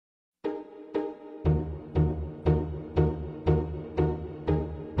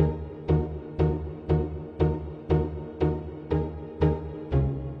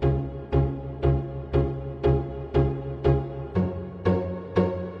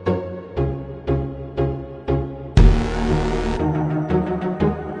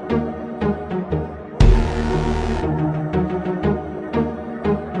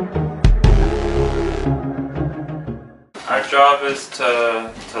job is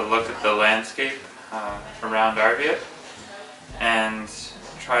to look at the landscape around Arviat and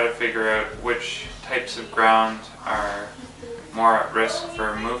try to figure out which types of ground are more at risk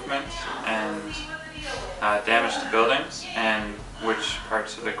for movement and damage to buildings, and which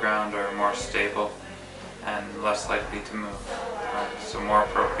parts of the ground are more stable and less likely to move, so more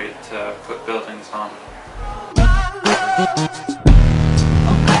appropriate to put buildings on.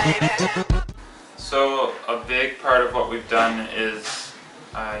 So a big part of what we've done is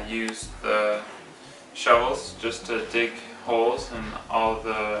use the shovels just to dig holes in all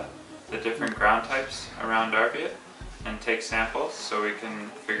the different ground types around Arviat and take samples so we can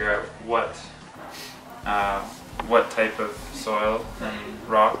figure out what type of soil and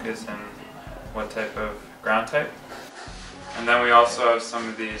rock is in what type of ground type. And then we also have some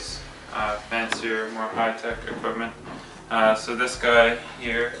of these fancier, more high-tech equipment. So this guy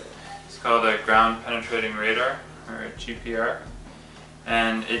here is called a ground penetrating radar, or a GPR,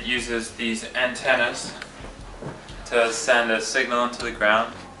 and it uses these antennas to send a signal into the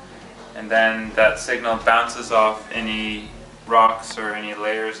ground, and then that signal bounces off any rocks or any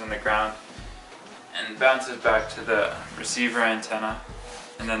layers in the ground and bounces back to the receiver antenna,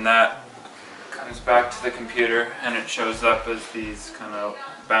 and then that comes back to the computer and it shows up as these kind of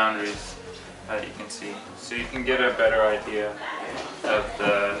boundaries that you can see. So you can get a better idea of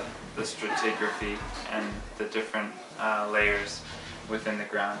the stratigraphy and the different layers within the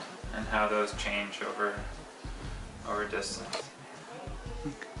ground and how those change over distance.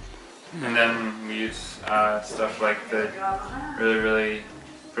 And then we use stuff like the really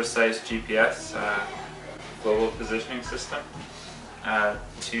precise GPS, global positioning system,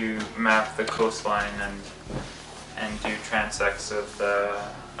 to map the coastline and do transects of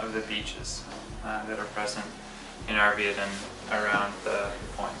the beaches that are present in Arviat and around the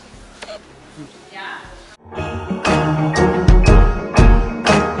point. Yeah.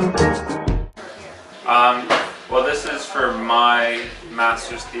 Well, this is for my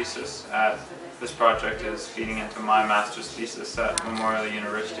master's thesis. This project is feeding into my master's thesis at Memorial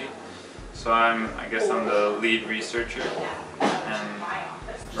University. So I guess I'm the lead researcher, and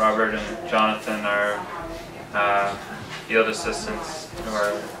Robert and Jonathan are field assistants who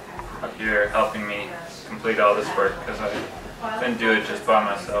are up here helping me complete all this work because I couldn't do it just by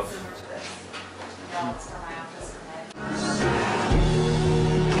myself.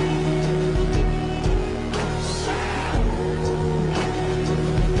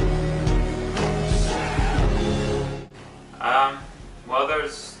 Well,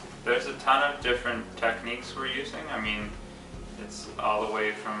 there's a ton of different techniques we're using. I mean, it's all the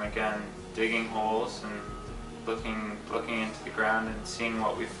way from, again, digging holes and looking into the ground and seeing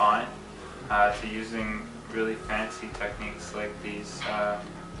what we find, to using really fancy techniques like these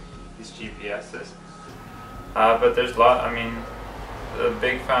GPSs. But there's a lot. I mean, the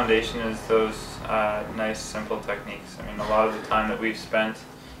big foundation is those nice, simple techniques. I mean, a lot of the time that we've spent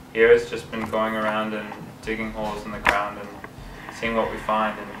here has just been going around and digging holes in the ground and seeing what we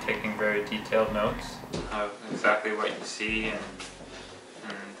find and taking very detailed notes of exactly what you see and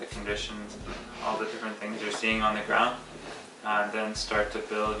the conditions and all the different things you're seeing on the ground, and then start to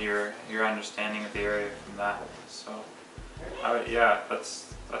build your understanding of the area from that. So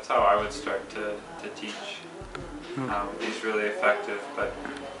that's how I would start to teach these really effective but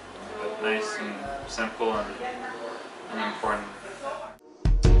nice and simple and important.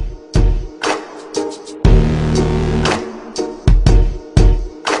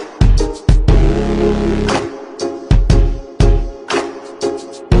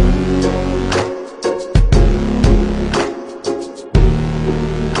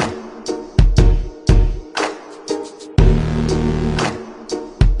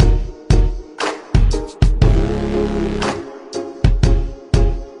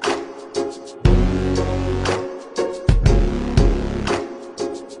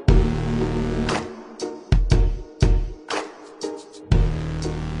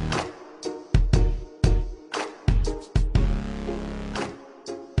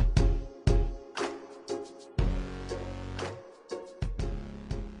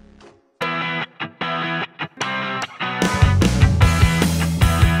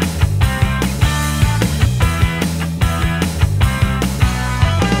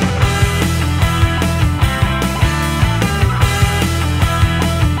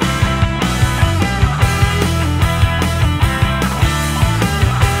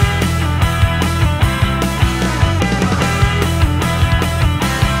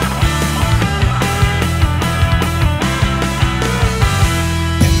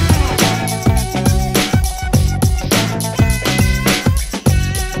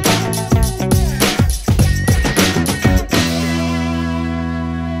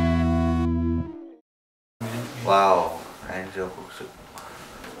 Wow, Angel thực sự.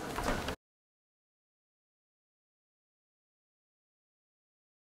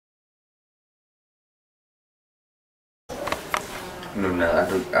 Nuna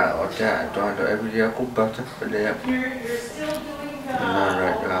aduk ocha to ado every aku baca pada nara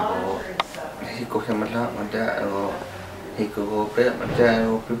ako hiko sama lah mada hiko pe mada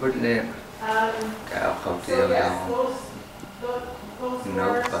people le ka kau tiang yang no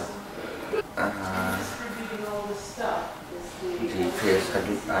pa GPS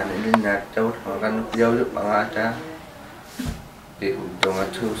aduk ini nak tahu orang jauh jauh bangata di ujung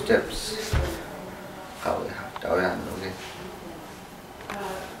 2 steps kau ya tahu yang okay.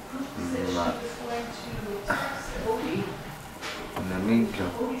 Naminglo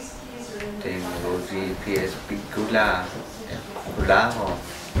tengo GPS picula culaho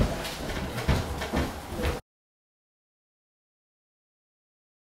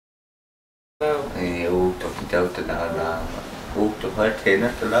u to kita udah lah to hết thế nó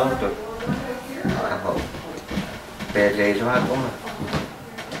từ lâu rồi họ về đây lo cũng là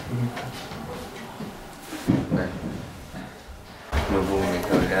mình buồn mình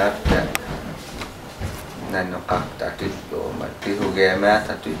thôi đã nan no kak ta tuju mati huge ma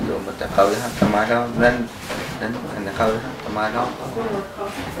ta tuju mata kau ha tamaro nan kau ha tamaro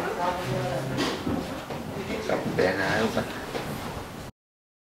sampai na ba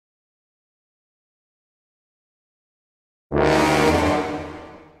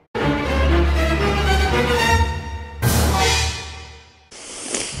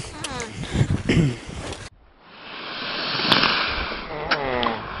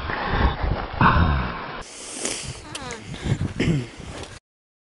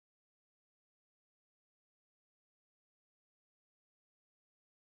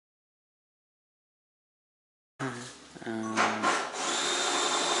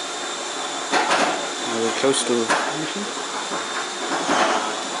we're close to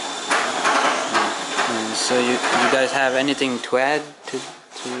so you guys have anything to add to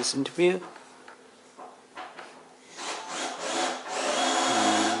this interview?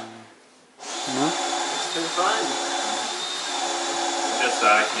 No? It's been fun. Just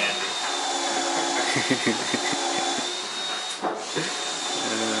eye candy.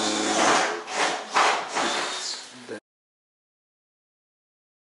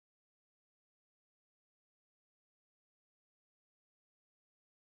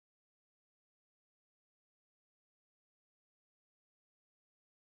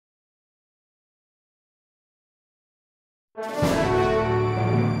 Bye.